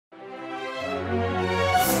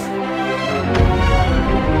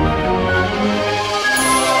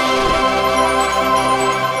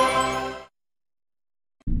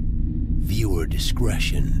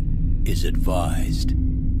advised.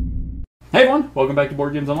 Hey everyone, welcome back to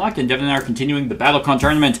Board Games Unlocked, and Devin and I are continuing the BattleCon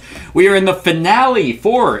tournament. We are in the finale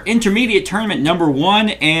for Intermediate Tournament number 1,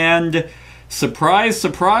 and surprise,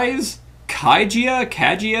 surprise,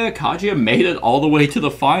 Kajia made it all the way to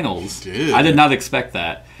the finals. I did not expect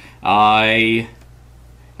that. I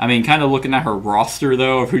mean, kind of looking at her roster,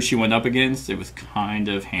 though, of who she went up against, it was kind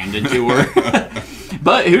of handed to her.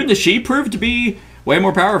 But who does she prove to be way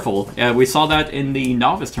more powerful? We saw that in the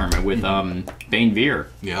novice tournament with Bane Veer.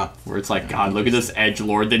 Yeah. Where it's like, God, look at this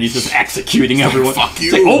edgelord. Then he's just executing everyone. Fuck you.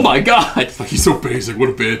 It's like, oh my God. It's like, he's so basic. What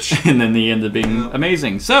a bitch. And then he ended up being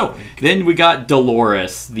amazing. So, then we got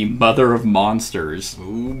Dolores, the mother of monsters.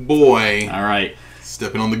 Oh boy. All right.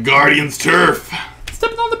 Stepping on the Guardian's turf.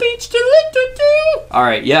 Stepping on the beach. All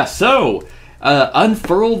right, yeah, so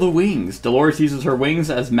unfurl the wings. Dolores uses her wings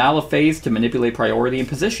as Malephase to manipulate priority and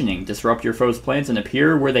positioning, disrupt your foe's plans, and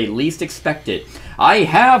appear where they least expect it. I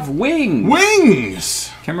have wings! Wings!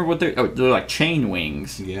 Can't remember what they're... Oh, they're like chain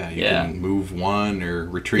wings. Yeah, you can move one or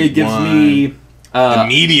retreat one. It gives me...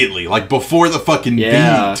 immediately, like before the fucking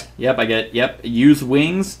beat. Yep, I get... Yep, use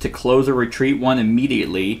wings to close or retreat one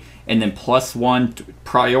immediately, and then +1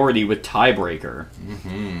 priority with tiebreaker.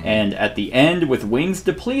 And at the end, with wings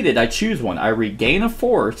depleted, I choose one. I regain a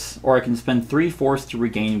force, or I can spend 3 force to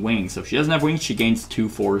regain wings. So if she doesn't have wings, she gains 2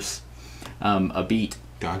 force a beat.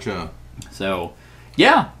 Gotcha. So,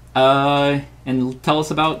 yeah. And tell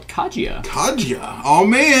us about Kajia. Kajia. Oh,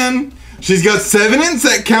 man. She's got 7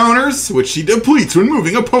 insect counters, which she depletes when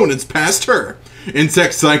moving opponents past her.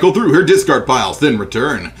 Insects cycle through her discard piles, then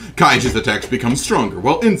return. Kajia's attacks become stronger,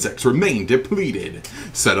 while insects remain depleted.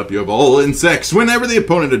 Setup: you have all insects. Whenever the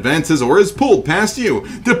opponent advances or is pulled past you,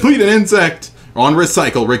 deplete an insect. On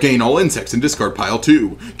recycle, regain all insects in discard pile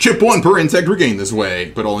 2. Chip 1 per insect, regain this way.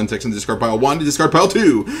 Put all insects in discard pile 1 to discard pile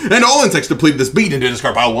 2. And all insects depleted this beat into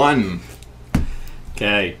discard pile 1.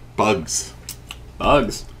 Okay. Bugs.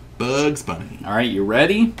 Bugs. Bugs Bunny. Alright, you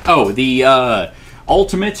ready? Oh, the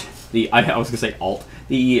ultimate... I was gonna say alt.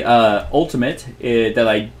 The ultimate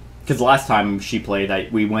that because last time she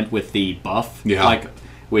played, we went with the buff,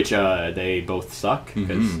 which they both suck.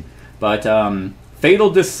 But Fatal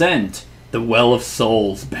Descent, the Well of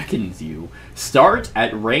Souls beckons you. Start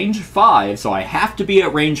at range 5, so I have to be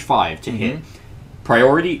at range 5 to hit.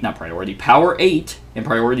 Power 8 and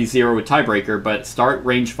priority 0 with tiebreaker, but start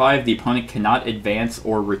range 5, the opponent cannot advance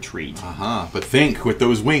or retreat. But think, with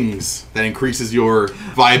those wings, that increases your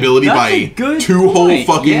viability by 2 point. whole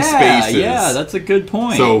fucking spaces. Yeah, that's a good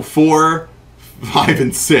point. So 4, 5,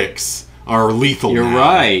 and 6 are lethal. You're now,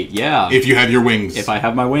 right, yeah. If you have your wings. If I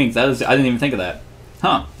have my wings. I didn't even think of that.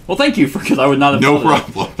 Huh. Well, thank you, because I would not have No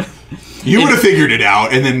problem. You would have figured it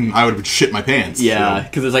out, and then I would have shit my pants. Yeah,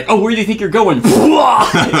 because it's like, oh, where do you think you're going?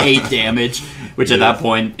 8 damage, which at that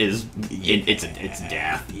point is it's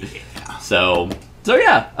death. Yeah. So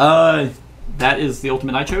yeah, that is the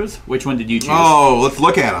ultimate I chose. Which one did you choose? Oh, let's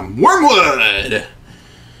look at them. Wormwood.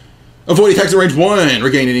 Avoid attacks at range 1.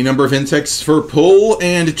 Regain any number of insects for pull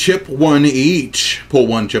and chip 1 each. Pull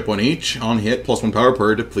 1, chip 1 each. On hit, +1 power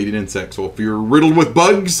per depleted insect. So if you're riddled with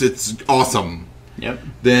bugs, it's awesome. Yep.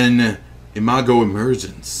 Then Imago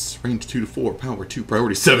Emergence, range 2 to 4, power 2,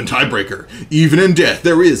 priority 7, tiebreaker. Even in death,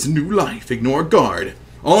 there is new life. Ignore guard.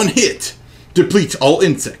 On hit, deplete all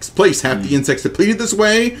insects. Place half the insects depleted this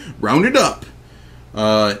way, round it up,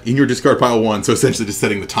 in your discard pile 1. So essentially just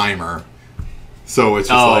setting the timer. So it's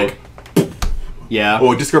just like... Yeah.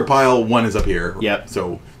 Oh, discard pile 1 is up here. Yep.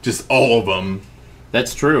 So just all of them.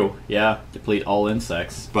 That's true. Yeah. Deplete all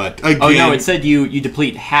insects. But again... Oh, no, it said you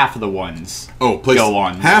deplete half of the ones. Oh, place go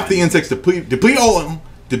on half one. the insects deplete all...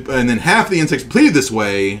 and then half the insects depleted this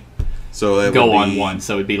way. So that go would on be, 1,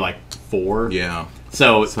 so it'd be like 4. Yeah.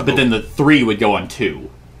 So, but then the 3 would go on 2.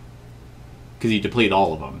 Because you deplete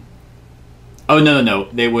all of them. Oh, no.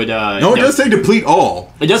 They would... no, it does say deplete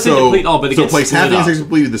all. It does say deplete all, but it gets place half the split up. insects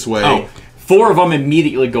depleted this way. Oh, 4 of them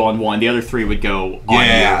immediately go on 1. The other 3 would go on...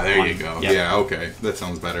 Yeah, there you go. Yep. Yeah, okay. That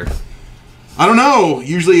sounds better. I don't know.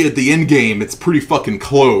 Usually at the end game, it's pretty fucking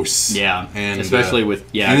close. Yeah, and especially with...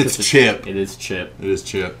 Yeah, and it's chip. It is chip. It is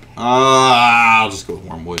chip. I'll just go with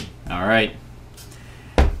Wormwood. All right.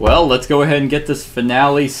 Well, let's go ahead and get this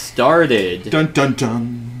finale started. Dun dun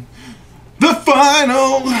dun. The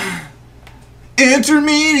final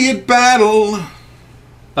intermediate battle.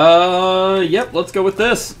 Yep, let's go with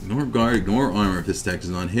this. Ignore guard, ignore armor if this attack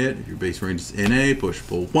is on hit. If your base range is NA, push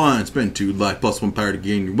pull 1, spend 2 life, +1 power to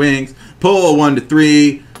gain your wings. Pull 1 to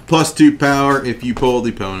 3, +2 power if you pull the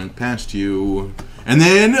opponent past you. And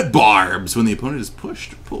then barbs. When the opponent is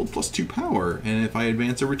pushed, pull +2 power. And if I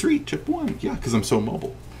advance or retreat, chip 1. Yeah, because I'm so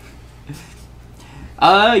mobile.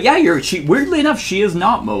 Yeah, weirdly enough, she is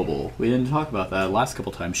not mobile. We didn't talk about that last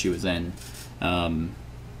couple times she was in.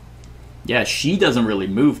 Yeah, she doesn't really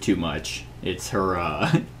move too much. It's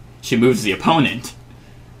her, she moves the opponent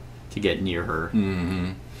to get near her.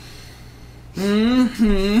 Mm-hmm.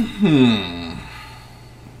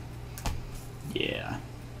 Yeah.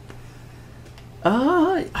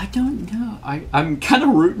 I don't know. I'm kind of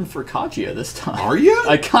rooting for Kajia this time. Are you?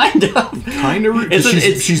 I kind of. Kind of rooting.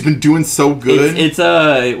 She's been doing so good. It's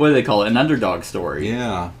what do they call it? An underdog story.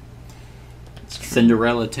 Yeah.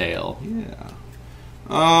 Cinderella tale. Yeah.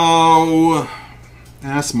 Oh,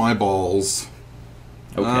 ass my balls.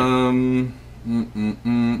 Okay.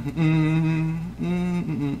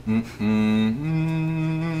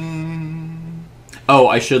 Oh,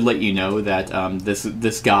 I should let you know that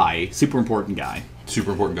this guy, super important guy.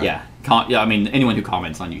 Super important guy. Yeah. I mean, anyone who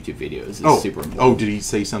comments on YouTube videos is super important. Oh, did he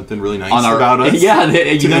say something really nice about us? Yeah,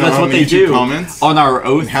 that's what they do. Comments? On our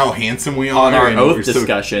oath. And how handsome we are. On our oath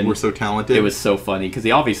discussion. We're so talented. It was so funny, because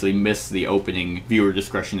he obviously missed the opening. Viewer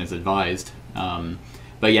discretion is advised.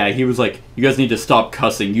 But yeah, he was like, "You guys need to stop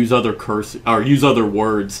cussing. Use other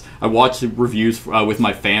words." I watched reviews with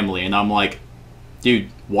my family, and I'm like, "Dude,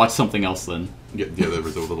 watch something else then." Yeah, there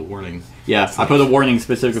was a little warning. Yeah, I put a warning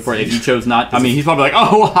specifically for it. If you chose not, I mean, he's probably like,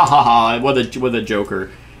 "Oh, ha ha ha, what a joker,"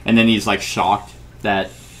 and then he's like shocked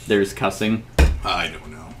that there's cussing. I don't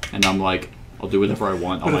know. And I'm like, I'll do whatever I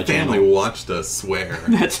want on my family channel. watched us swear.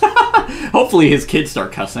 Hopefully his kids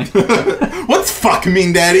start cussing. What's fuck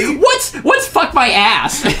mean, Daddy? What's fuck my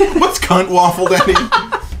ass? What's cunt waffle, Daddy?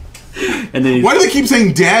 And then why do they keep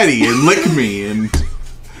saying Daddy and lick me and?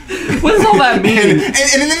 What does all that mean? and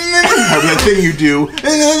that thing you do.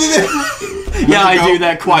 Yeah, I do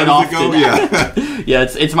that quite often. Yeah, yeah,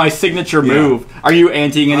 it's my signature move. Are you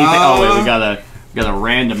anteing anything? Oh wait, we gotta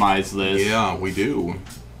randomize this. Yeah, we do.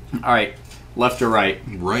 All right, left or right?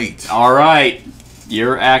 Right. All right,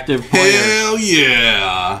 you're active player. Hell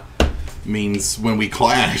yeah! Means when we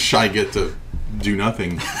clash, I get to do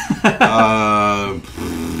nothing. I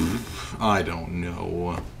don't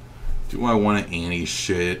know. Do I want to Annie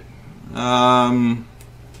shit? You're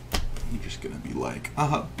just gonna be like,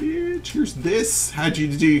 bitch, here's this. Do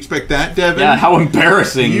you expect that, Devin? Yeah, how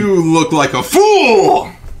embarrassing. You look like a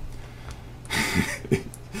fool!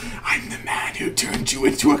 I'm the man who turned you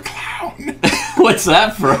into a clown. What's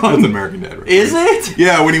that from? That's American Dad, right? Is it?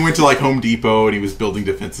 Yeah, when he went to like Home Depot and he was building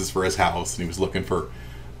defenses for his house and he was looking for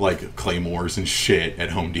like claymores and shit at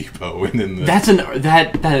Home Depot, and then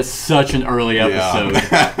that is such an early episode.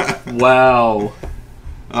 Yeah. Wow.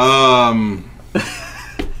 I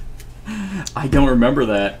don't remember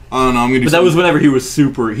that. Oh no, I'm gonna. But that was whenever he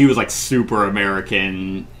was like super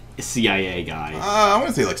American CIA guy. I want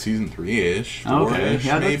to say like season 3-ish. Okay,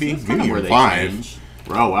 yeah, maybe where they 5. changed.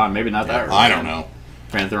 Oh wow, maybe not that early. I don't know.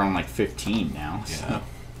 They're on like 15 now. Yeah. So.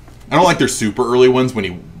 I don't like their super early ones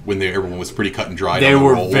when everyone was pretty cut and dry. They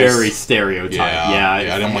were very stereotyped. Yeah,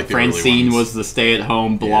 I didn't like the Francine early ones. was the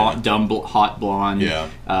stay-at-home blonde, dumb, hot blonde.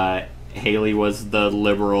 Yeah. Haley was the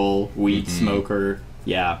liberal weed smoker.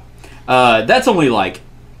 Yeah. That's only like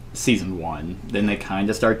season 1. Then they kind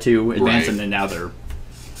of start to advance, and then now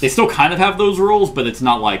they still kind of have those roles, but it's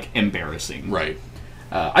not like embarrassing. Right.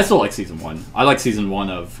 I still like season 1. I like season 1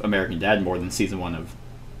 of American Dad more than season 1 of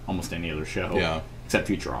almost any other show. Yeah. Except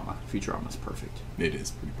Futurama. Futurama's perfect. It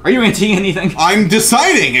is pretty perfect. Are you anti anything? I'm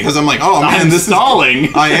deciding because I'm like, oh man, this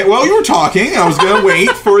stalling. Well, you were talking. I was gonna wait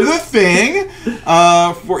for the thing,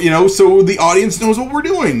 so the audience knows what we're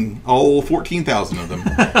doing. All 14,000 of them.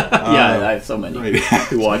 Yeah, I have so many right.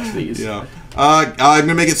 who watch these. Yeah. I'm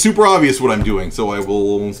gonna make it super obvious what I'm doing, so I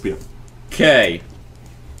will speed up. Okay.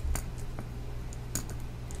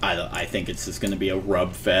 I think it's just going to be a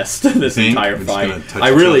rub fest this entire fight. I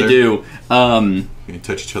really do. Gonna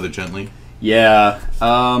touch each other gently. Yeah.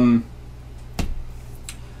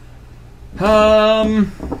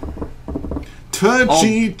 Touch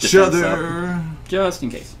each other. Just in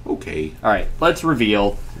case. Okay. All right. Let's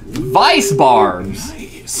reveal Vice Barbs.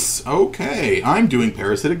 Nice. Okay. I'm doing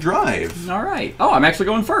Parasitic Drive. All right. Oh, I'm actually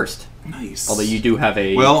going first. Nice. Although you do have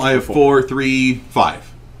a. Well, I have 4, 3,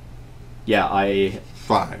 5. Yeah, I.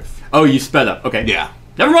 5. Oh, you sped up. Okay. Yeah.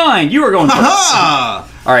 Never mind. You were going first.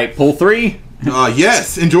 Ha! All right. Pull 3.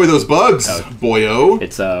 Yes. Enjoy those bugs, boyo.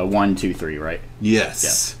 It's 1, 2, 3, right?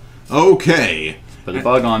 Yes. Okay. Put a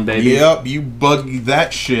bug on, baby. Yep. You bug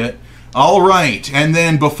that shit. All right. And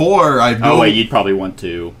then before I go. Oh wait, you'd probably want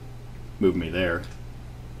to move me there.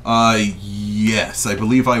 Yes. I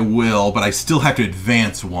believe I will, but I still have to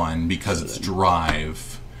advance one because it's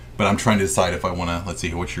drive. But I'm trying to decide if I want to. Let's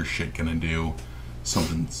see. What's your shit gonna do?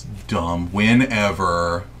 Something's dumb.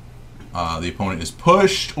 Whenever The opponent is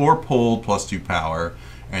pushed or pulled +2 power,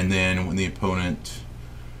 and then when the opponent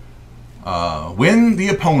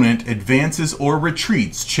advances or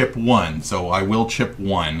retreats, chip 1. So I will chip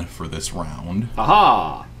 1 for this round.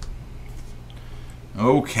 Aha!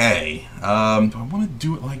 Okay. Do I want to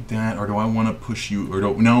do it like that, or do I want to push you? Or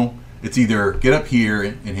no? It's either get up here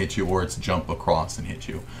and hit you, or it's jump across and hit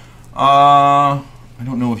you. I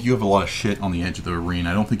don't know if you have a lot of shit on the edge of the arena.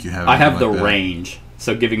 I don't think you have. I have the range,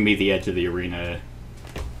 so giving me the edge of the arena.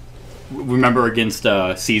 Remember against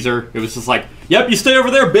Caesar? It was just like, "Yep, you stay over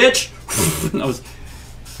there, bitch." That was.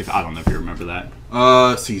 I don't know if you remember that.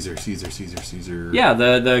 Caesar. Yeah,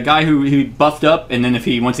 the guy who buffed up, and then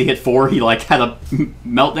once he hit 4, he like had a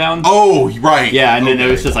meltdown. Oh, right. Yeah, and then it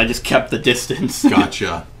was just I just kept the distance.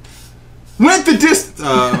 Gotcha. Went the distance.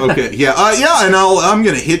 Okay. Yeah. Yeah. And I'm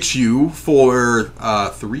gonna hit you for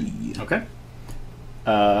 3. Okay.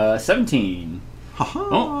 17. Haha.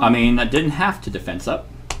 Oh, I mean, I didn't have to defense up,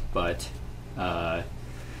 but I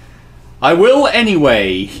will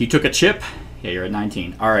anyway. You took a chip. Yeah, you're at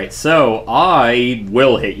 19. All right, so I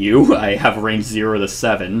will hit you. I have a range 0 to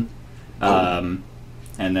 7. And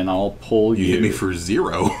then I'll pull you. You hit me for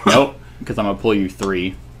 0. Nope, because I'm gonna pull you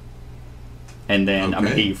 3. And then I'm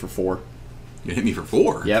gonna hit you for 4. You hit me for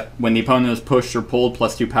 4. Yep. When the opponent is pushed or pulled,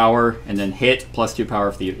 +2 power, and then hit +2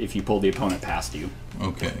 power if you pull the opponent past you.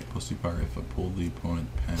 Okay, +2 power if I pull the opponent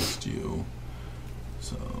past you.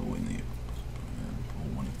 So when the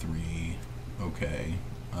pull 1 to 3. Okay.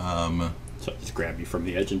 So I just grabbed you from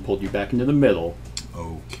the edge and pulled you back into the middle.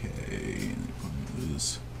 Okay.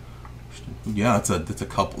 Yeah, that's a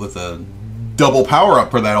couple. That's a double power up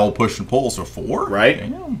for that old push and pull. So 4. Right.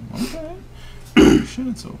 Damn. Okay.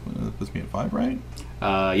 Shit. So that puts me at 5, right?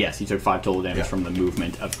 Yes, you took 5 total damage from the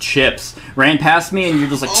movement of chips. Ran past me, and you're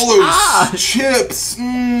just like, all those chips.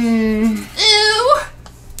 Ew.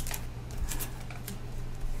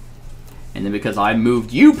 And then because I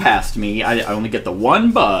moved you past me, I only get the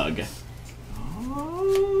 1 bug.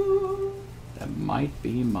 That might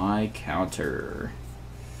be my counter.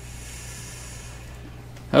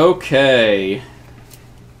 Okay.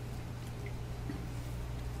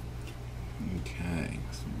 Okay.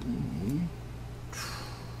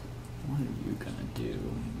 What are you gonna do?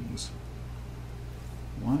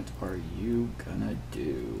 What are you gonna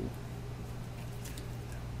do?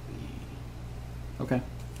 Okay.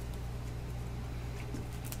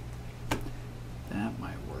 That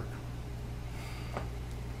might work.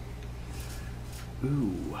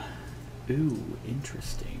 Ooh. Ooh,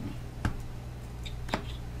 interesting.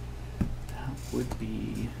 That would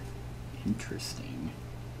be interesting.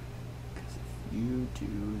 Because if you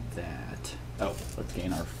do that... Oh, let's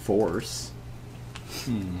gain our force.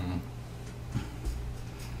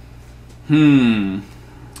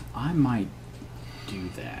 I might do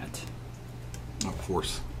that. Oh,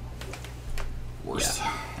 force. Force.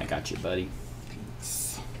 Yeah, I got you, buddy.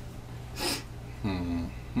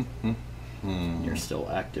 You're still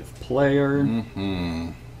active player.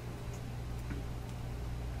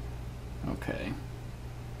 Okay.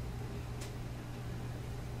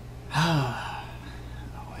 Oh,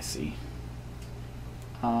 I see.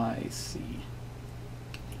 I see.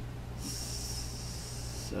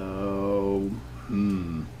 So,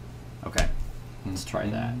 okay. Let's try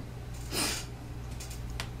that.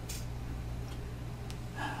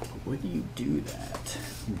 Would you do that?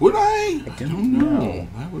 Would I? I don't know.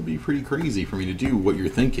 That would be pretty crazy for me to do what you're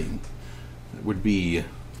thinking. That would be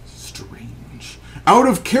strange. Out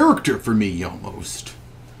of character for me, almost.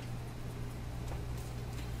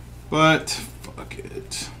 But, fuck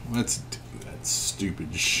it. Let's do that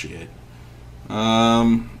stupid shit.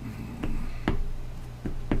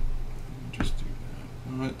 Just do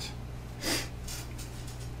that. What?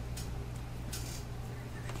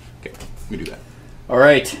 Okay, we do that.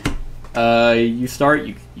 Alright. You start.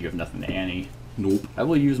 You have nothing to Annie. Nope. I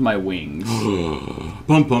will use my wings.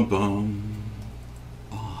 Bum bum bum.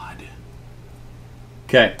 Odd.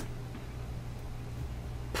 Okay.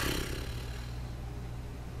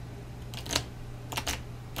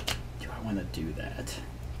 Do I want to do that?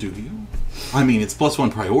 Do you? I mean, it's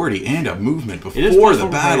 +1 priority and a movement It is before the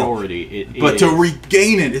 +1 battle. priority. But to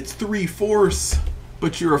regain it, it's 3 force.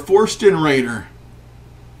 But you're a force generator.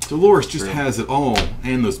 Dolores just has it all,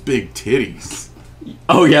 and those big titties.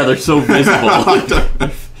 Oh yeah, they're so visible.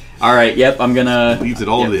 All right, yep, I'm gonna... Leaves it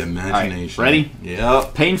all to the imagination. All right, ready?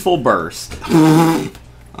 Yep. Painful burst.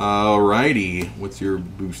 Alrighty. What's your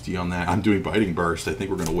boosty on that? I'm doing biting burst. I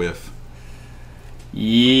think we're gonna whiff.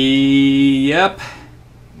 Yep.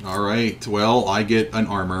 Alright, well, I get an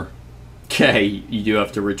armor. Okay, you do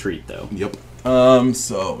have to retreat, though. Yep.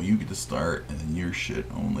 So you get to start, and then your shit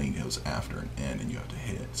only goes after an end, and you have to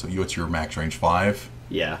hit. So what's your max range? 5?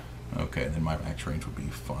 Yeah. Okay, then my max range would be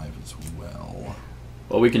 5 as well.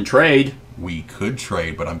 Well, we can trade. We could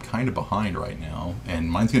trade, but I'm kind of behind right now, and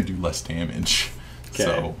mine's going to do less damage. Okay.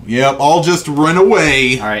 So, yep, I'll just run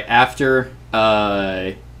away. All right, after...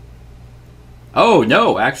 Oh,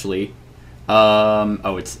 no, actually.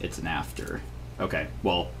 Oh, it's an after. Okay,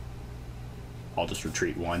 well... I'll just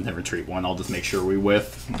retreat 1, then retreat 1. I'll just make sure we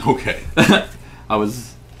whiff. Okay. I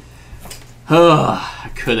was... I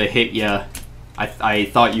could have hit you. I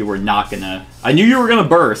thought you were not going to... I knew you were going to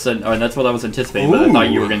burst, and that's what I was anticipating, but I thought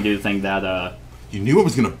you were going to do the thing that... You knew I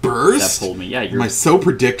was going to burst? That pulled me. Yeah, Am I so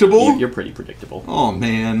predictable? You're pretty predictable. Oh,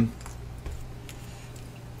 man.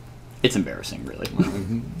 It's embarrassing, really.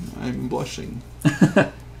 I'm blushing.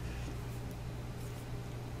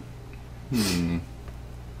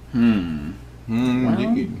 Well,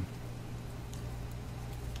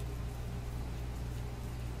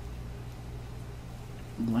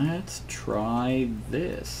 let's try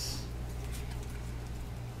this.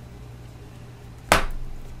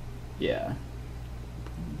 Yeah.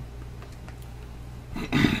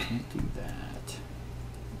 Can't do that.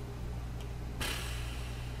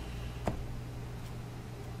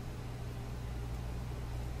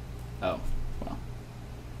 Oh, well.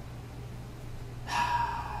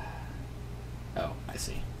 Oh, I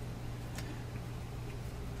see.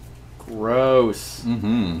 Gross.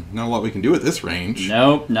 Not a lot we can do at this range.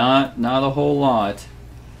 Nope, not a whole lot.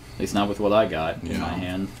 At least not with what I got in my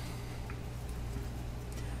hand.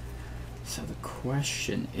 So the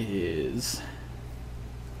question is,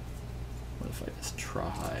 what if I just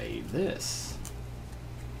try this?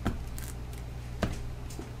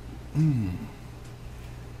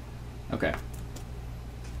 Okay.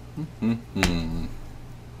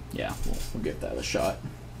 Yeah, we'll give that a shot.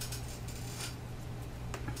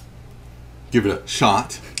 Give it a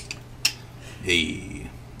shot. Hey.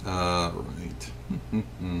 Right.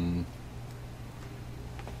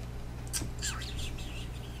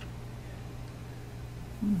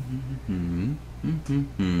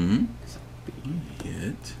 Be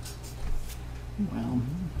it. Well,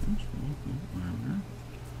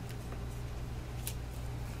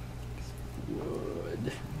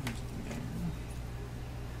 wood.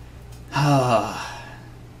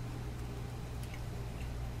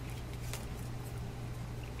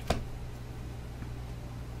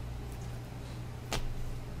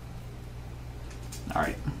 All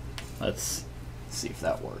right, let's see if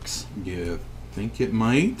that works. You think it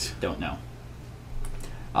might? Don't know.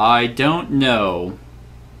 I don't know.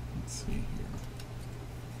 Let's see here.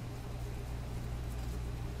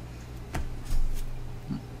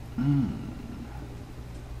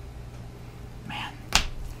 Man.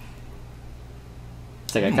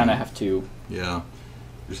 It's like I kind of have to... Yeah. You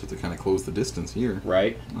just have to kind of close the distance here.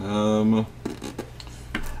 Right? Oh,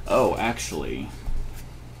 actually...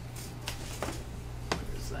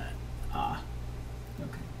 Where's that? Ah.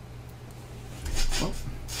 Okay. Well,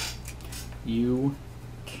 you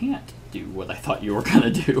can't do what I thought you were going to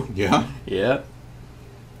do. Yeah? Yep.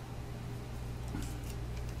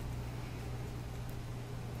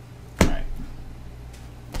 Alright.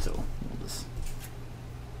 So, we'll just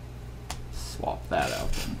swap that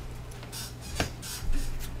out then.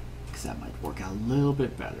 Because that might work out a little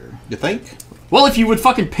bit better. You think? Well, if you would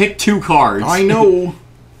fucking pick 2 cards. I know.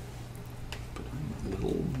 But I'm a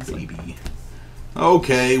little baby.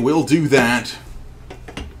 Okay, we'll do that.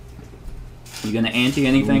 You gonna ante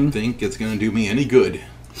anything? Don't think it's gonna do me any good.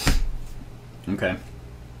 Okay.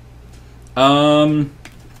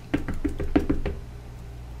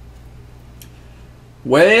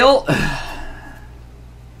 Well,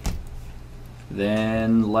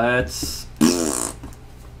 then let's...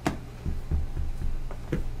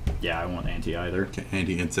 Yeah, I won't ante either. Okay,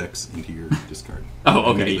 anti-insects into your discard.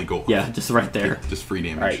 Oh, okay. Immediately go off. Yeah, just right there. Yep, just free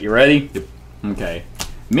damage. Alright, you ready? Yep. Okay.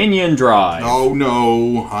 Minion drive. Oh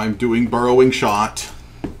no, I'm doing burrowing shot.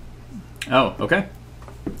 Oh, okay.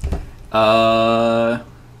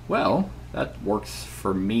 Well, that works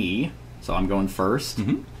for me. So I'm going first.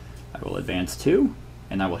 I will advance 2,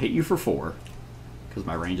 and I will hit you for 4. Because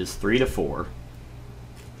my range is 3 to 4.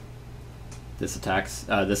 This attack's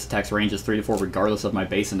range is 3 to 4 regardless of my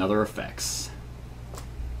base and other effects.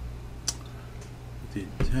 The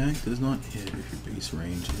attack does not hit if your base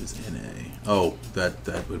range is NA. Oh, that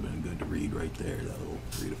would have been good to read right there. That little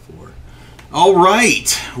 3 to 4. All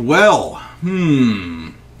right. Well,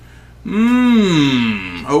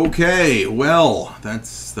 okay. Well,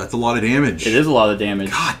 that's a lot of damage. It is a lot of damage.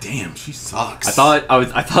 God damn, she sucks. I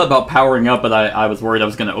thought about powering up, but I was worried I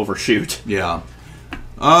was going to overshoot. Yeah.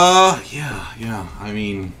 Yeah. I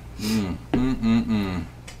mean,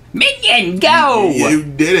 Minion, go! You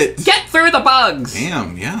did it. Get through the bugs.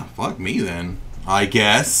 Damn, yeah. Fuck me then. I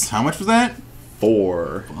guess. How much was that?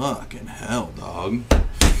 4. Fucking hell, dog.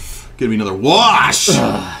 Give me another wash.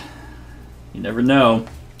 You never know.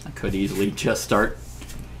 I could easily just start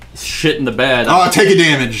shitting the bed. Oh, take a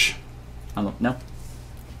damage. I don't know.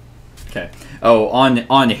 Okay. Oh,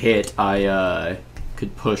 on hit, I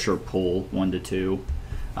could push or pull 1 to 2.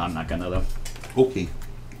 I'm not gonna though. Okay.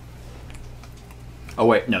 Oh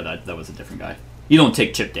wait, no, that was a different guy. You don't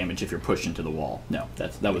take chip damage if you're pushed into the wall. No,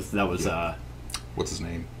 that was what's his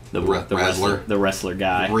name? The wrestler. The wrestler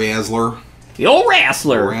guy. Razzler. The old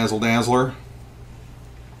wrestler. Razzle Dazzler.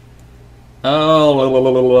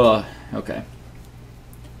 Oh, okay.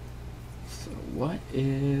 So what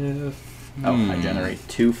if? Oh, I generate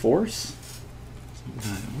 2 force.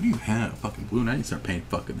 What do you have? Fucking blue. Now you start paying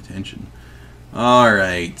fucking attention.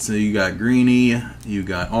 Alright, so you got greeny, you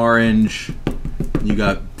got orange, you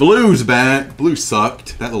got blue's back. Blue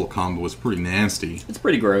sucked. That little combo was pretty nasty. It's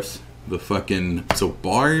pretty gross. The fucking, so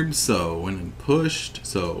barbed, so when I'm pushed,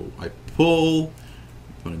 so I pull,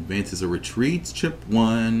 when advances or retreats, chip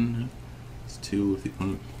 1, it's 2 if the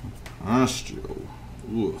opponent, Astro,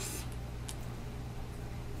 oof.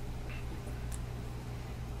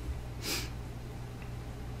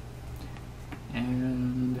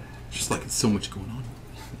 And just like it's so much going on.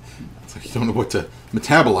 It's like you don't know what to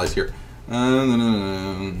metabolize here.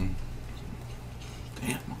 Damn,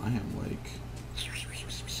 I am like...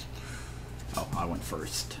 Oh, I went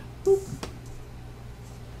first.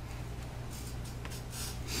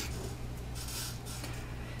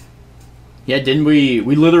 Yeah, didn't we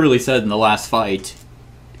literally said in the last fight,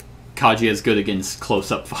 Kajia is good against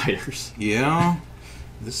close-up fighters. Yeah.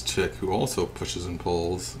 This chick who also pushes and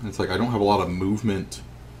pulls. And it's like I don't have a lot of movement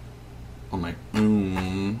on my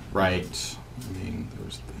own. Right. I mean,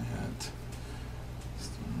 there's that.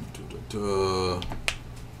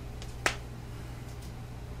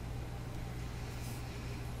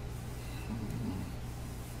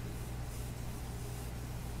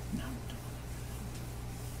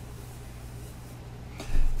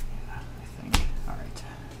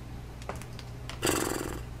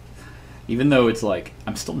 Even though it's like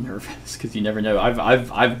I'm still nervous because you never know.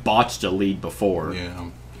 I've botched a lead before. Yeah.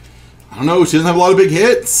 I don't know. She doesn't have a lot of big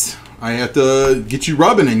hits. I have to get you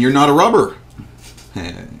rubbing, and you're not a rubber.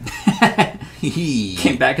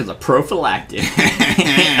 Came back as a prophylactic.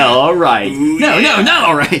 All right. Ooh, no, yeah. no.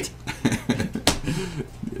 All right.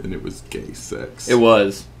 And it was gay sex. It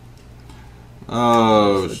was.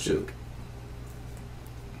 Oh shit.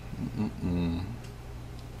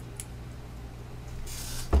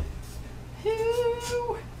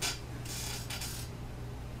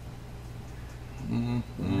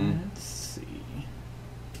 Let's see.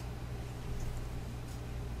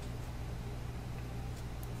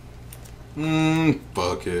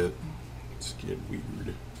 Fuck it. Let's get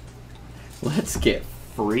weird. Let's get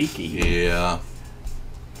freaky. Yeah.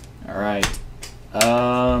 Alright.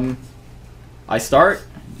 I start.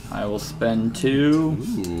 I will spend 2.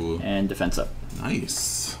 Ooh. And defense up.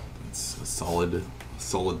 Nice. That's a solid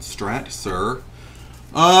strat, sir.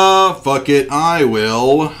 Fuck it. I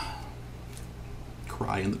will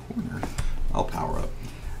cry in the corner. I'll power up.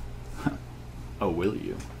 Oh, will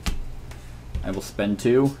you? I will spend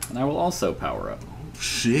 2, and I will also power up. Oh,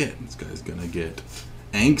 shit. This guy's gonna get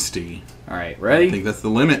angsty. Alright, ready? I think that's the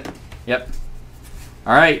limit. Yep.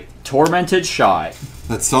 Alright, Tormented Shot.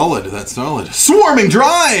 That's solid. That's solid. Swarming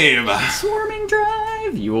Drive! Swarming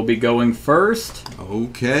Drive! You will be going first.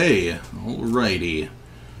 Okay. Alrighty.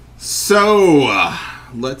 So,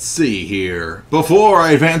 let's see here. Before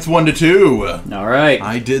I advance 1 to 2. Alright.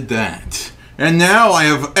 I did that. And now I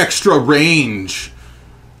have extra range.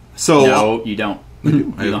 So no, you don't. I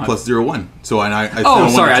do. I have plus 0-1. So I oh,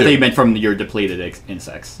 sorry. I thought you meant from your depleted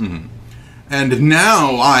insects. Mm-hmm. And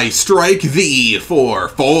now I strike thee for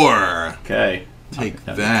 4. Okay. Take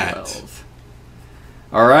that. 12.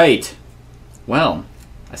 All right. Well,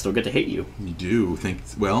 I still get to hit you. You do think?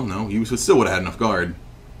 Well, no. You still would have had enough guard.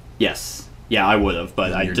 Yes. Yeah, I would have,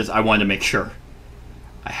 but I wanted to make sure.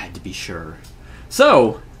 I had to be sure.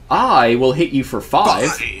 So I will hit you for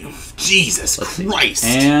 5. Jesus Christ.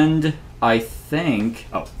 And I think...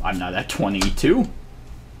 Oh, I'm not at 22.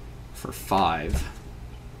 For 5.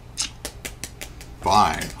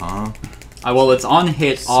 5, huh? Well, it's on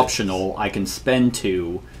hit optional. I can spend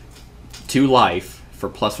 2 life for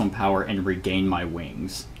 +1 power and regain my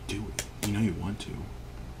wings. Do it. You know you want to.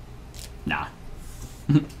 Nah.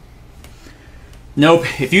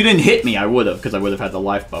 Nope. If you didn't hit me, I would have, because I would have had the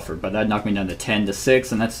life buffer. But that knocked me down to 10 to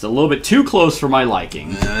 6, and that's a little bit too close for my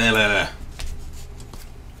liking.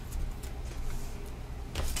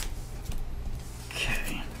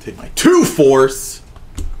 Okay. Take my 2 force.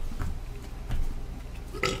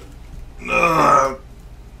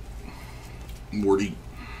 Morty.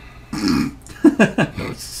 That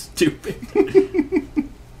was stupid.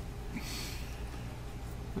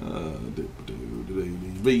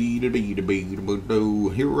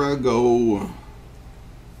 Here I go.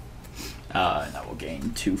 And I will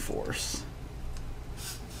gain 2 force.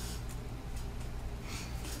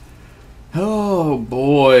 Oh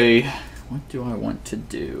boy. What do I want to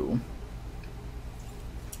do?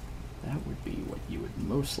 That would be what you would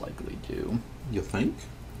most likely do. You think?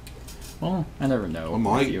 Well, I never know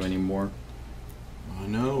with you anymore. I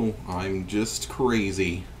know. I'm just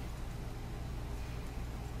crazy.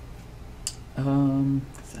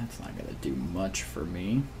 That's not gonna do much for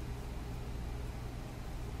me.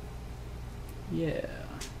 Yeah.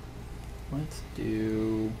 Let's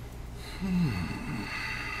do...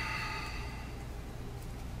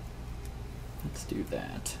 Let's do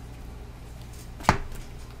that.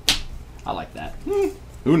 I like that.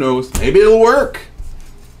 Who knows? Maybe it'll work.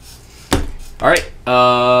 Alright,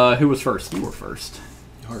 who was first? You were first.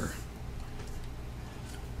 Her.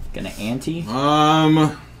 Gonna ante?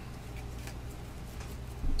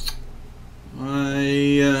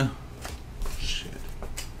 Shit.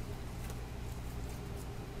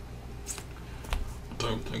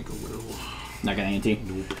 Don't think I will. Not gonna ante?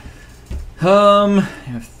 Nope. I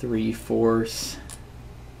have 3 force.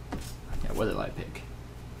 Yeah, what did I pick?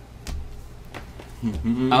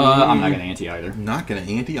 I'm not gonna ante either. Not gonna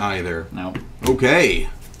ante either. No. Okay.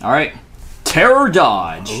 Alright. Terror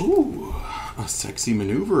dodge. Ooh, a sexy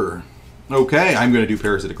maneuver. Okay, I'm gonna do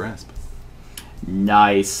Parasitic Grasp.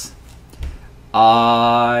 Nice.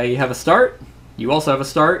 I have a start. You also have a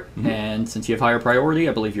start. And since you have higher priority,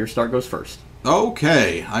 I believe your start goes first.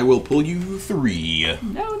 Okay, I will pull you 3.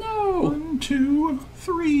 No. 1, 2,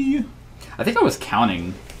 3. I think I was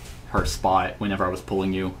counting her spot whenever I was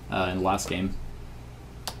pulling you in the last game.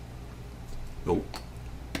 Oh.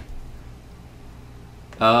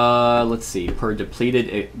 Let's see. Per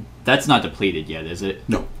depleted... that's not depleted yet, is it?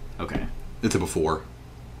 No. Okay. It's a before.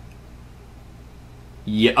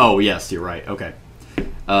 Yeah. Oh, yes, you're right. Okay.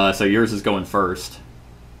 So yours is going first.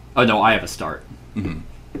 Oh, no, I have a start.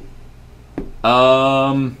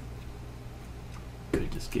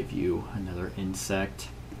 Could just give you another insect.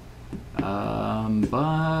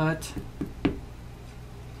 But...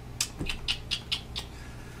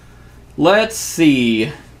 Let's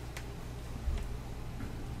see.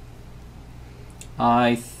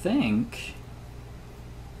 I think...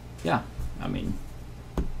 Yeah, I mean...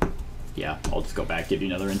 Yeah, I'll just go back, give you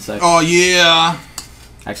another insect. Oh, yeah!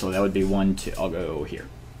 Actually, that would be 1, 2... I'll go here.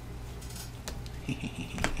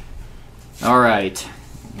 Alright.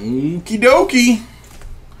 Okie dokie.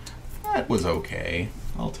 That was okay.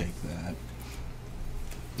 I'll take that.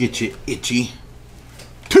 Get you itchy.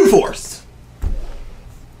 2 force!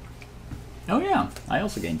 Oh yeah, I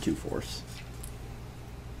also gained 2 force.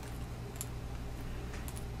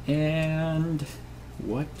 And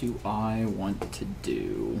what do I want to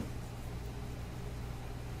do?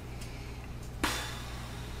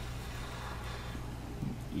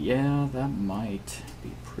 Yeah, that might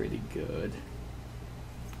be pretty good.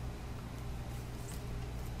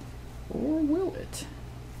 Or will it?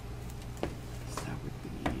 That would be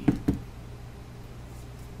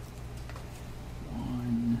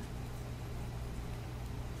 1.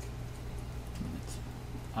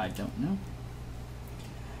 I don't know.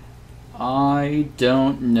 I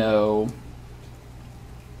don't know.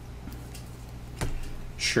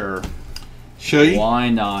 Sure. Show you? Why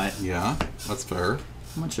not? Yeah, that's fair.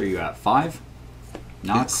 How much are you at? 5?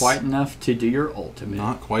 Not quite enough to do your ultimate.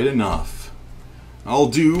 Not quite enough. I'll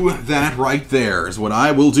do that right there is what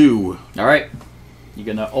I will do. Alright. You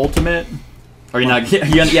gonna ultimate? Or you're not...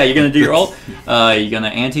 yeah, you're gonna do your ult? You gonna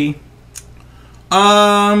ante?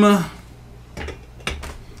 Don't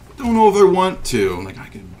know if I want to. Like, I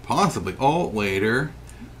could possibly ult later.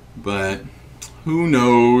 But who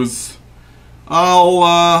knows?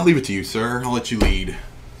 I'll leave it to you, sir. I'll let you lead.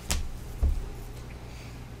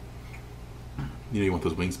 You know you want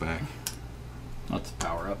those wings back. Let's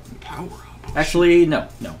power up. Power up. Oh, Actually, no.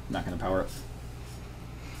 No, not gonna power up.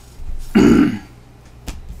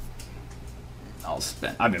 I'll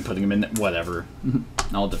spend... I've been putting them in... Whatever.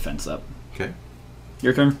 I'll defense up. Okay.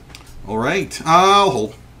 Your turn. Alright. I'll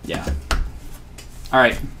hold. Yeah.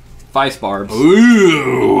 Alright. Vice barbs.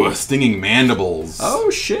 Ooh! Stinging mandibles. Oh,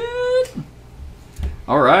 shit!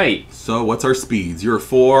 All right. So what's our speeds? You're at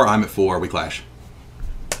 4. I'm at 4. We clash.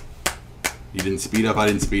 You didn't speed up. I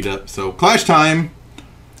didn't speed up. So clash time.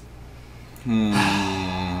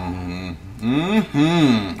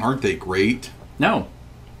 Aren't they great? No.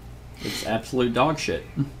 It's absolute dog shit.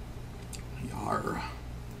 Yar.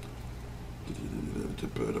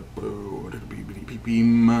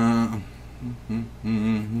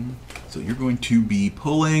 So you're going to be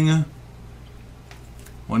pulling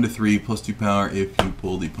 1 to 3 plus 2 power if you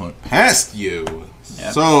pull the opponent past you.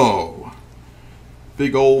 Yep. So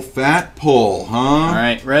big old fat pull, huh? All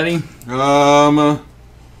right, ready?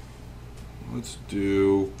 Let's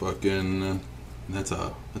do fucking. That's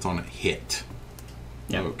on a hit.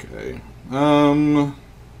 Yep. Okay. That's on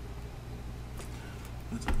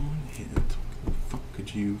hit. What the fuck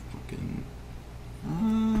could you fucking?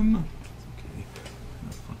 Okay.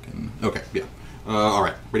 Fucking. Okay. Yeah. All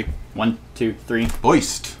right. Ready? 1, 2, 3.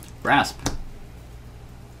 Hoist. Grasp.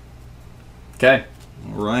 Okay.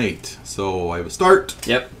 All right. So I have a start.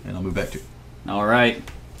 Yep. And I'll move back 2. All right.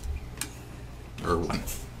 Or 1.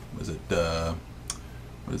 Was it?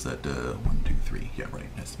 What is that? 1, 2, 3. Yeah, right.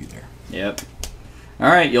 It has to be there. Yep. All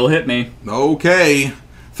right. You'll hit me. Okay.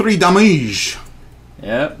 3 damage.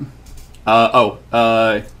 Yep.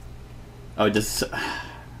 Just.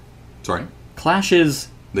 Sorry. Clashes.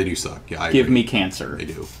 They do suck. Yeah, I give agree. me cancer. They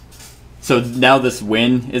do. So now this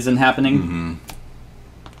win isn't happening?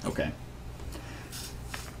 Mm-hmm. Okay.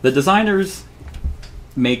 The designers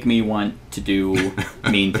make me want to do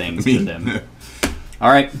mean things to them. All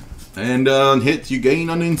right. And on hits, you gain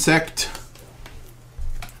an insect.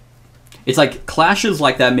 It's like clashes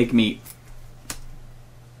like that make me...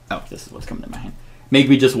 Oh, this is what's coming to my hand. Make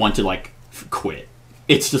me just want to, like, quit.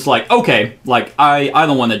 It's just like, okay, like, I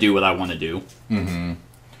don't want to do what I want to do. Mm-hmm.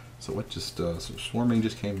 So what just, so Swarming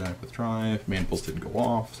just came back with Drive. Man Pulse didn't go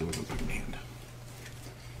off, so it was like, man.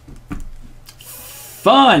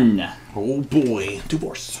 Fun! Oh boy,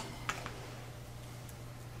 divorce.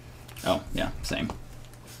 Oh, yeah, same.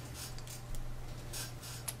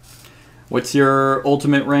 What's your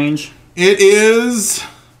ultimate range? It is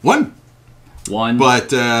 1. 1.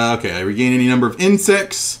 But, okay, I regain any number of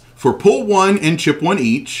insects for pull 1 and chip 1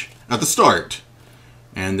 each at the start.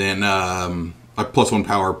 And then, a plus 1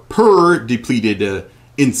 power per depleted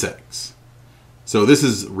insects. So this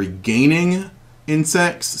is regaining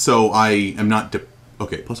insects, so I am not...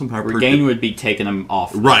 Okay, plus 1 power per... Regain would be taking them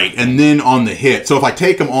off. Right, and then on the hit. So if I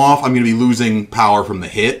take them off, I'm going to be losing power from the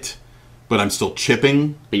hit, but I'm still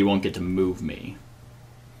chipping. But you won't get to move me.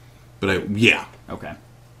 But yeah. Okay.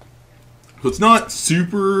 So it's not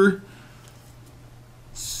super...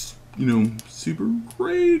 super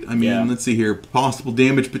great. I mean, yeah. Let's see here. Possible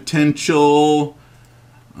damage potential.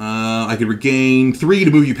 I could regain 3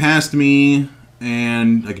 to move you past me,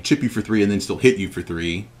 and I could chip you for 3 and then still hit you for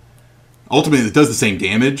 3. Ultimately, it does the same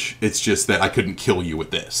damage. It's just that I couldn't kill you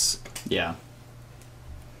with this. Yeah.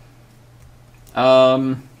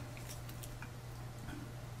 2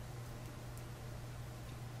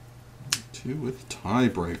 with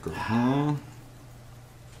tiebreaker, huh?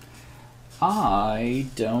 I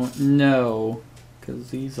don't know, because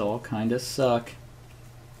these all kind of suck.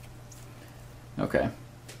 Okay.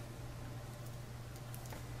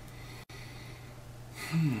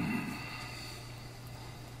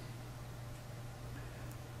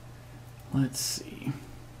 Let's see.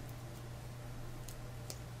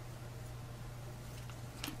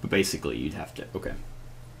 But basically, you'd have to... Okay.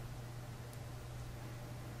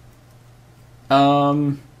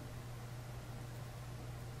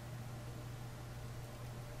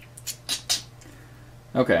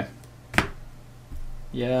 Okay.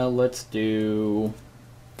 Yeah, let's do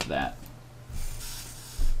that.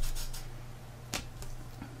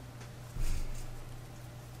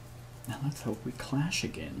 Now let's hope we clash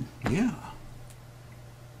again. Yeah.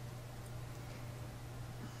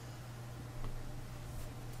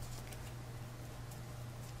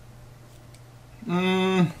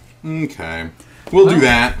 Okay. We'll do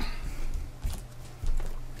that.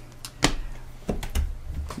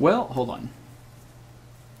 Well, hold on.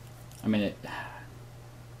 I mean,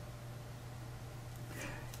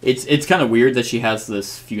 it's kind of weird that she has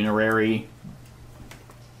this funerary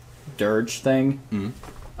dirge thing,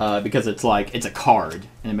 because it's like it's a card,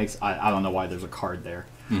 and it makes I don't know why there's a card there.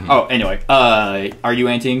 Oh, anyway, are you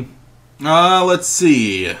anting? Let's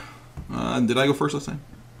see. Did I go first last time?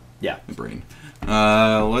 Yeah. My brain.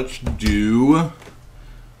 Let's do.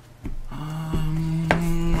 I'm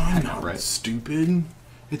not right. Stupid.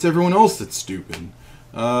 It's everyone else that's stupid.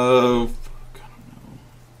 I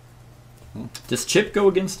don't know. Does Chip go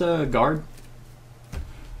against a guard?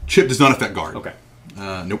 Chip does not affect guard. Okay.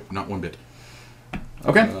 Nope, not one bit.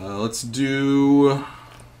 Okay. Let's do...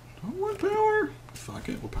 Don't want power? Fuck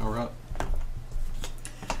it, we'll power up.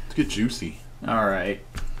 Let's get juicy. Alright.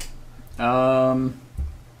 Might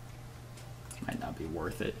not be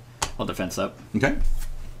worth it. I'll defense up. Okay.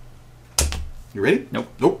 You ready? Nope.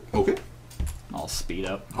 Nope. Okay. I'll speed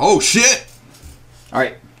up. Oh, shit!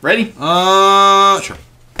 Alright, ready? Sure.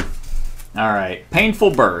 Alright,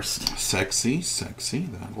 painful burst. Sexy, sexy.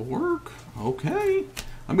 That'll work. Okay.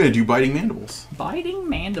 I'm gonna do biting mandibles. Biting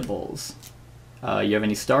mandibles. You have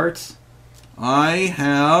any starts? I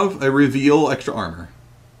have a reveal extra armor.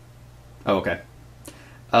 Oh, okay.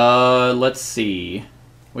 Let's see.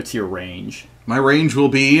 What's your range? My range will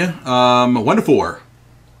be 1 to 4.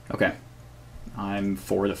 Okay. I'm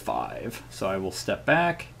 4 to 5. So I will step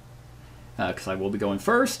back. Because I will be going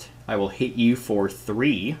first. I will hit you for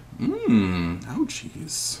 3.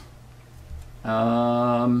 Ouchies.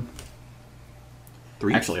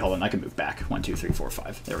 3. Actually, hold on. I can move back. 1, 2, 3, 4,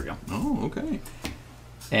 5. There we go. Oh, okay.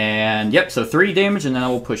 And, yep, so 3 damage, and then I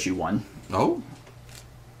will push you 1. Oh.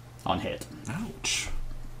 On hit. Ouch.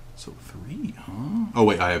 So 3, huh? Oh,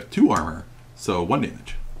 wait, I have 2 armor. So 1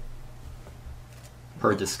 damage.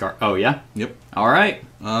 Per discard. Oh, yeah? Yep. All right.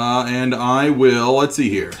 And I will, let's see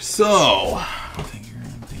here. So,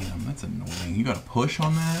 damn, that's annoying. You got a push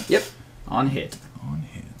on that? Yep. On hit. On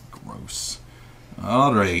hit. Gross.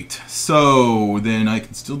 All right. So, then I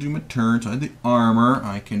can still do my turn. So I have the armor.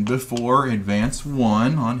 I can, before, advance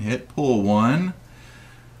 1. On hit, pull 1.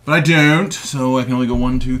 But I don't, so I can only go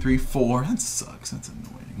 1, 2, 3, 4. That sucks. That's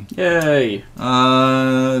annoying. Yay.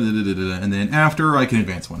 And then after, I can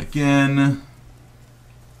advance 1 again.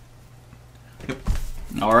 Yep.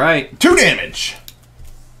 All right. 2 damage.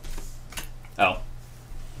 Oh.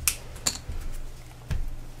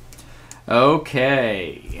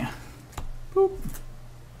 Okay. Boop.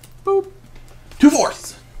 Boop. 2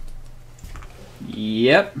 fourths.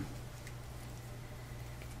 Yep.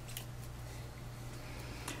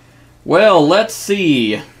 Well, let's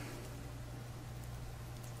see.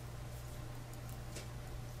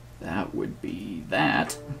 That would be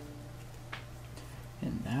that.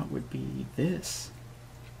 And that would be this.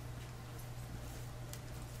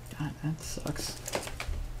 God, that sucks.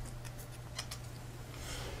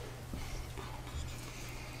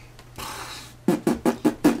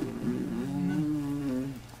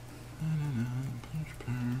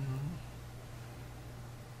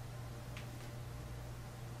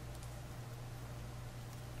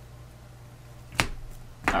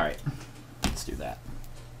 Alright, let's do that.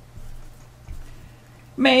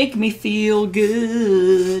 Make me feel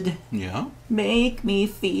good. Yeah. Make me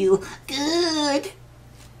feel good.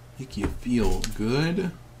 Make you feel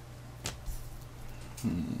good.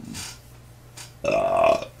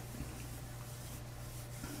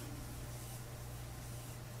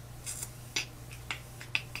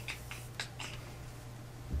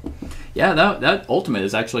 Yeah, that ultimate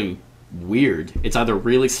is actually weird. It's either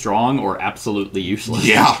really strong or absolutely useless.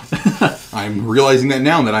 Yeah. I'm realizing that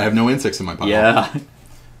now that I have no insects in my pile. Yeah.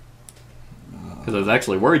 Because I was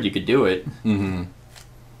actually worried you could do it. Mm-hmm.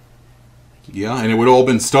 Yeah, and it would have all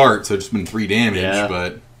been start, so it's just been 3 damage, Yeah.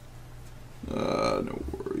 but... no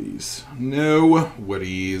worries. No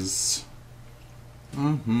worries.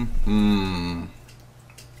 Mm-hmm.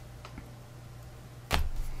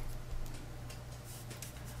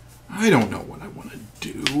 I don't know what I want to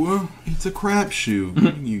do. It's a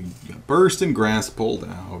crapshoot. You got burst and grass pulled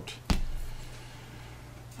out.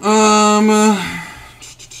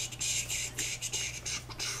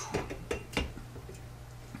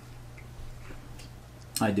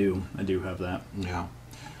 I do have that. Yeah.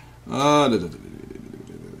 Yeah,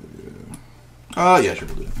 sure,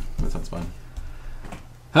 we'll do it. That sounds fine.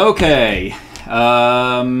 Okay.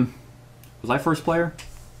 Was I first player?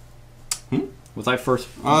 Was I first?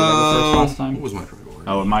 Did I go first last time? What was my priority?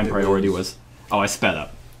 Oh, my priority was... Oh, I sped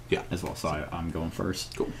up. Yeah. As well, so I'm going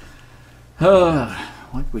first. Cool.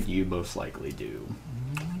 What would you most likely do?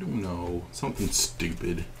 I don't know. Something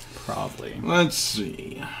stupid. Probably. Let's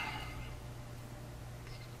see.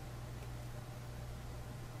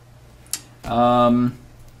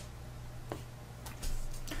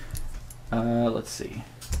 Let's see.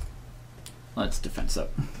 Let's defense up.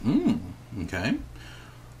 Okay.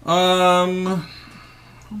 I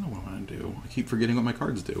don't know what I want to do. I keep forgetting what my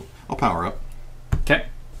cards do. I'll power up. Okay.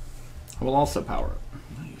 I will also power up.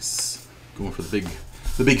 Nice. Going for the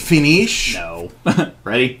big finish. No.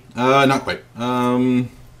 Ready? Not quite.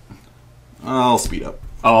 I'll speed up.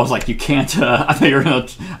 Oh, I was like, you can't. I thought you were gonna.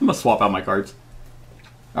 I'm gonna swap out my cards.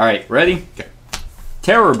 All right, ready? Okay.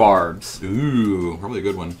 Terror barbs. Ooh, probably a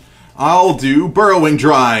good one. I'll do burrowing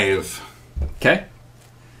drive. Okay.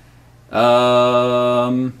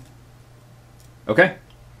 Okay.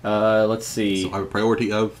 Let's see. So I have a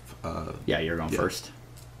priority of... yeah, you're going first.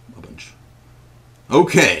 A bunch.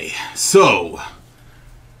 Okay, so...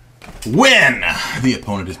 When the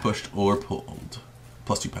opponent is pushed or pulled,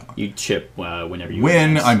 +2 power. You chip whenever you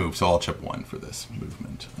When advance. I move, so I'll chip 1 for this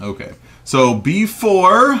movement. Okay, so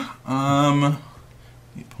before the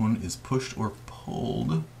opponent is pushed or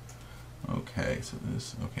pulled. Okay, so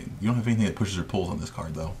this. Okay, you don't have anything that pushes or pulls on this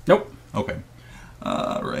card, though. Nope. Okay.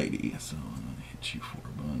 Alrighty, so I'm gonna hit you for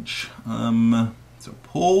a bunch. So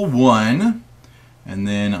pull 1, and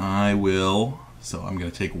then I will. So I'm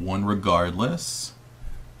gonna take 1 regardless.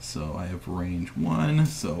 So I have range 1,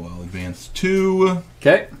 so I'll advance 2.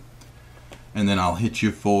 Okay. And then I'll hit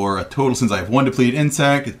you for a total, since I have 1 depleted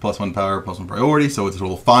insect, it's +1 power, +1 priority, so it's a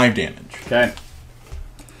total of 5 damage. Okay.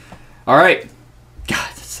 Alright. God,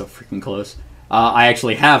 that's so freaking close. I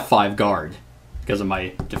actually have 5 guard because of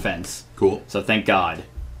my defense. Cool. So thank God.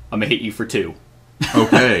 I'm going to hit you for 2.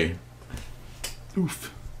 Okay.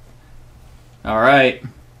 Oof. Alright.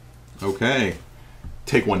 Okay.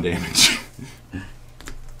 Take 1 damage.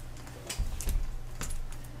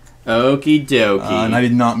 Okie dokie. And I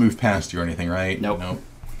did not move past you or anything, right? Nope. Nope.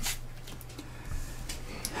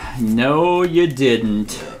 No, you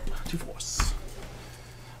didn't. 2 force.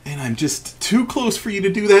 And I'm just too close for you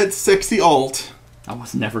to do that sexy alt. I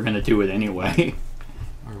was never going to do it anyway.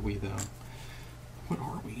 Are we, though? What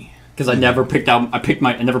are we? Because I never picked out... I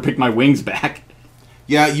never picked my wings back.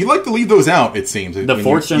 Yeah, you like to leave those out, it seems. The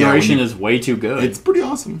 4th generation is way too good. It's pretty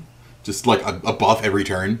awesome. Just like a buff every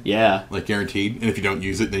turn. Yeah. Like guaranteed. And if you don't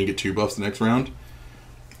use it, then you get 2 buffs the next round.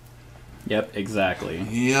 Yep, exactly.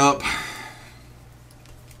 Yep.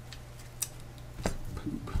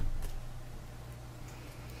 Poop.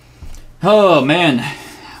 Oh, man.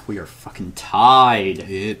 We are fucking tied.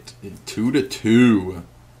 It 2-2.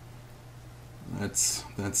 That's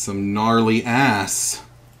some gnarly ass.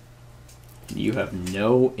 You have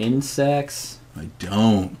no insects? I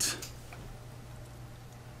don't.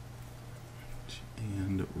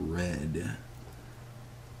 And red.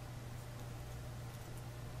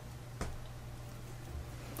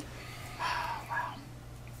 Wow.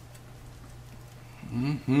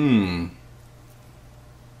 Mm-hmm.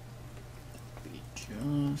 Be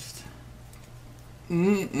just...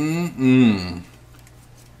 Mm-mm-mm.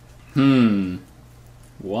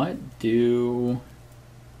 What do...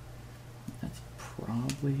 That's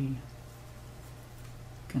probably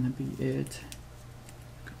gonna be it.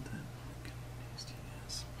 Got that nasty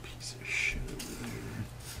ass piece of shit over there.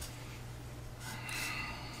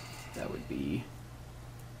 That would be...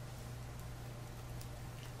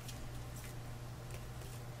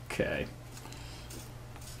 Okay.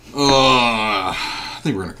 I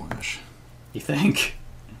think we're gonna clash. You think?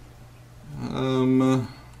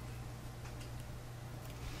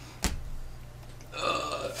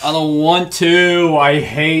 I don't want to. I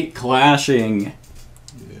hate clashing.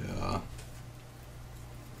 Yeah.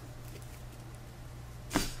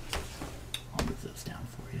 I'll move those down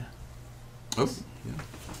for you. Oh,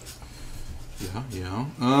 yeah.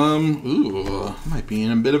 Ooh, I might be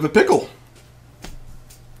in a bit of a pickle.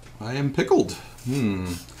 I am pickled.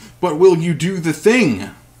 But will you do the thing?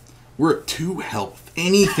 We're at 2 health.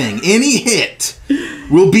 Anything, any hit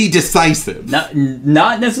will be decisive.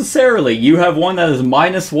 Not necessarily. You have one that is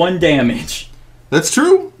 -1 damage. That's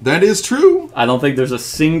true. That is true. I don't think there's a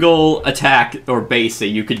single attack or base that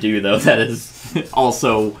you could do, though, that is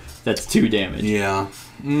also... That's 2 damage. Yeah.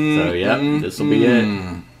 So, yep, this will be it.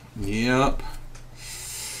 Yep.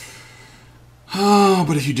 Oh,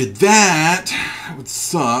 but if you did that, that would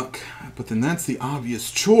suck. But then that's the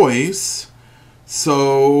obvious choice.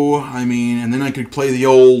 So, I mean, and then I could play the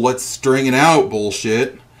old let's string it out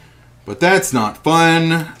bullshit. But that's not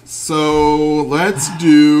fun. So, let's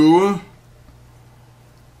do...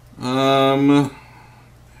 ass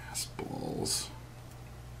balls.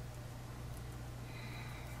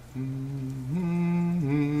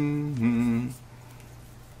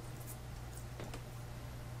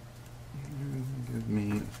 Give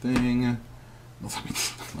me a thing.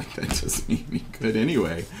 Like, that doesn't make me good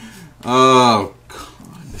anyway. Oh,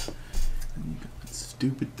 God. Then you got that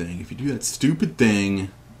stupid thing. If you do that stupid thing...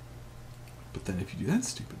 But then if you do that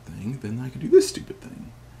stupid thing, then I can do this stupid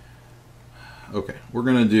thing. Okay, we're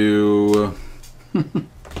gonna do...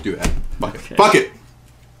 do that. Fuck it. Okay. Fuck it!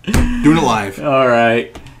 Doing it live.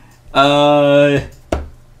 Alright.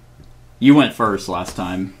 You went first last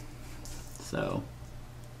time. So...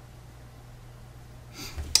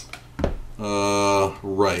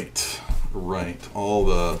 Right.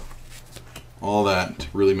 All that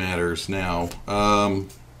really matters now.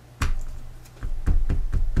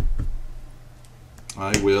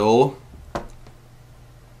 I will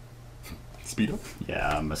speed up.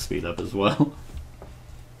 Yeah, I'm gonna speed up as well.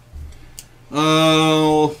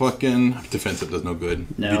 Oh, fucking defensive does no good.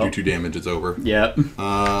 No. If you do 2 damage, it's over. Yep.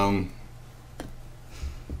 Power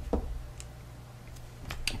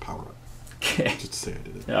up. Okay. Just to say I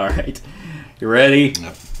did it. All right. You ready?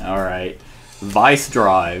 Yep. All right. Vice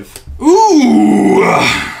drive. Ooh!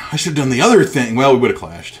 I should have done the other thing. Well, we would have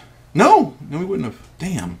clashed. No, we wouldn't have.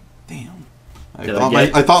 Damn.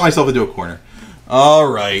 I thought myself into a corner. All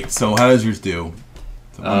right. So how does yours do?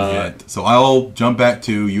 So I'll jump back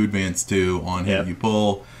 2. You advance 2. On hit, you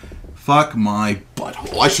pull. Fuck my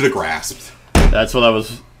butthole. I should have grasped. That's what I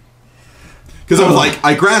was. Because I was like,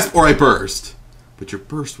 I grasp or I burst. But your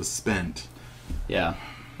burst was spent. Yeah.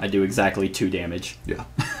 I do exactly 2 damage. Yeah.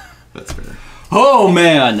 That's fair. Oh,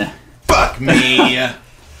 man. Fuck me.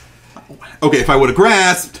 Okay, if I would have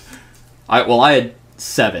grasped. I had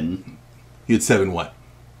 7. You had 7 what?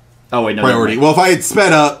 Oh, wait, no. Priority. Well, if I had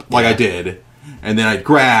sped up like I did, and then I'd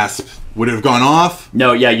grasp, would it have gone off?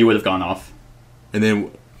 No, yeah, you would have gone off. And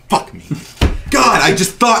then, fuck me. God, I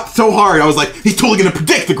just thought so hard. I was like, he's totally going to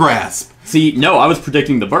predict the grasp. See, no, I was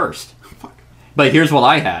predicting the burst. Fuck. But here's what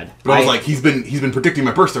I had. But I was like, he's been predicting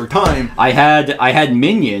my burst every time. I had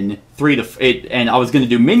minion 3 to 8, and I was going to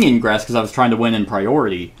do minion grasp because I was trying to win in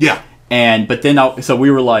priority. Yeah. But then so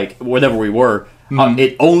we were like, whatever we were,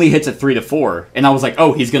 it only hits at 3 to 4, and I was like,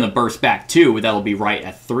 oh, he's going to burst back 2, that'll be right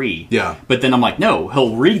at 3. Yeah. But then I'm like, no,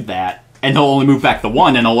 he'll read that, and he'll only move back to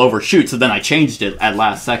 1, and I'll overshoot. So then I changed it at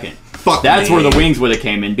last second. That's where the wings would have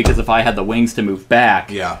came in, because if I had the wings to move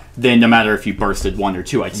back, then no matter if you bursted 1 or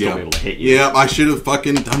 2, I'd still be able to hit you. Yeah, I should have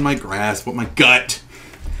fucking done my grasp, but my gut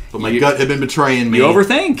had been betraying me. You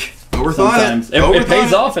overthink. Overthought it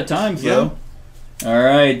pays off at times, though. All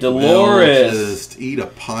right, Dolores. Just eat a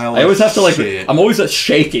pile. I always have to shit. I'm always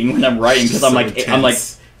shaking when I'm writing because I'm like,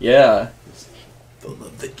 yeah.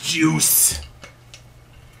 The juice.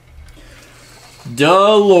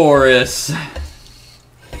 Dolores.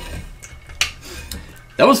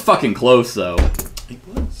 That was fucking close, though. It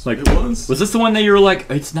was. Like, it was. Was this the one that you were like,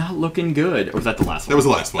 it's not looking good? Or was that the last one? That was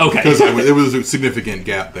the last one. Okay. Because it was a significant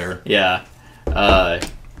gap there. Yeah.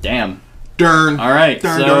 Damn. Darn. All right.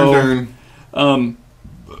 Darn.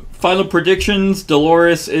 Final predictions.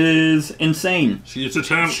 Dolores is insane. She is a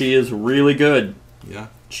champ. She is really good. Yeah.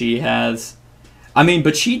 She has.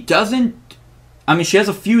 But she doesn't. She has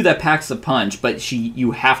a few that packs a punch, but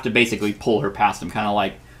you have to basically pull her past them, kind of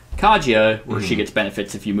like Kajia, where she gets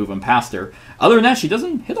benefits if you move them past her. Other than that, she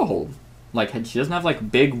doesn't hit a hole. Like, she doesn't have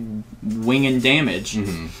like big wing and damage.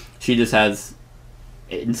 She just has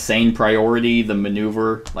insane priority, the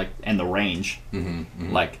maneuver, and the range.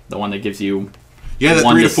 Like the one that gives you the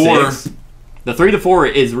 3 to 4. 6. The 3 to 4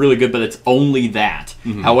 is really good, but it's only that.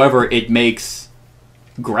 However, it makes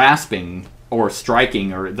grasping or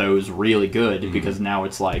striking or those really good because now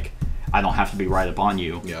it's like I don't have to be right up on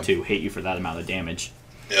you to hit you for that amount of damage.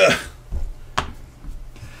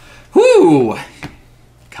 Whoo!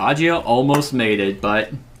 Kajia almost made it,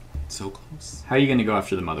 but so close. How are you going to go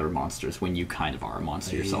after the mother of monsters when you kind of are a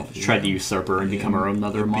monster yourself? You tried to usurp her and become her own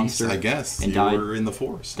mother of monster. I guess. And you were in the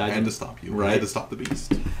forest. I had to stop you. Right. I had to stop the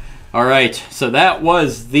beast. All right, so that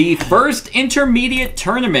was the first intermediate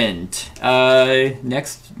tournament. The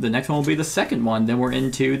next one will be the second one. Then we're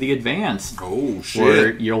into the advanced. Oh shit!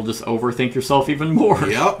 Where you'll just overthink yourself even more.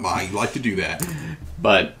 Yep, I like to do that.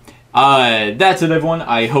 But that's it, everyone.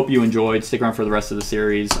 I hope you enjoyed. Stick around for the rest of the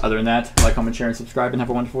series. Other than that, like, comment, share, and subscribe, and have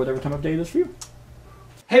a wonderful whatever time of day it is for you.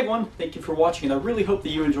 Hey everyone, thank you for watching, and I really hope that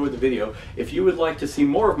you enjoyed the video. If you would like to see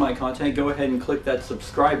more of my content, go ahead and click that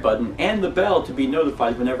subscribe button and the bell to be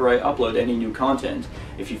notified whenever I upload any new content.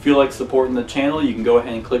 If you feel like supporting the channel, you can go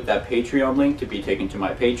ahead and click that Patreon link to be taken to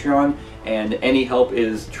my Patreon, and any help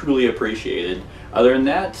is truly appreciated. Other than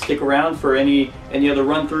that, stick around for any other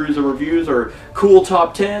run-throughs or reviews or cool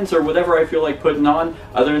top 10s or whatever I feel like putting on.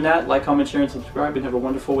 Other than that, like, comment, share, and subscribe, and have a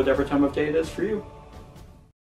wonderful whatever time of day it is for you.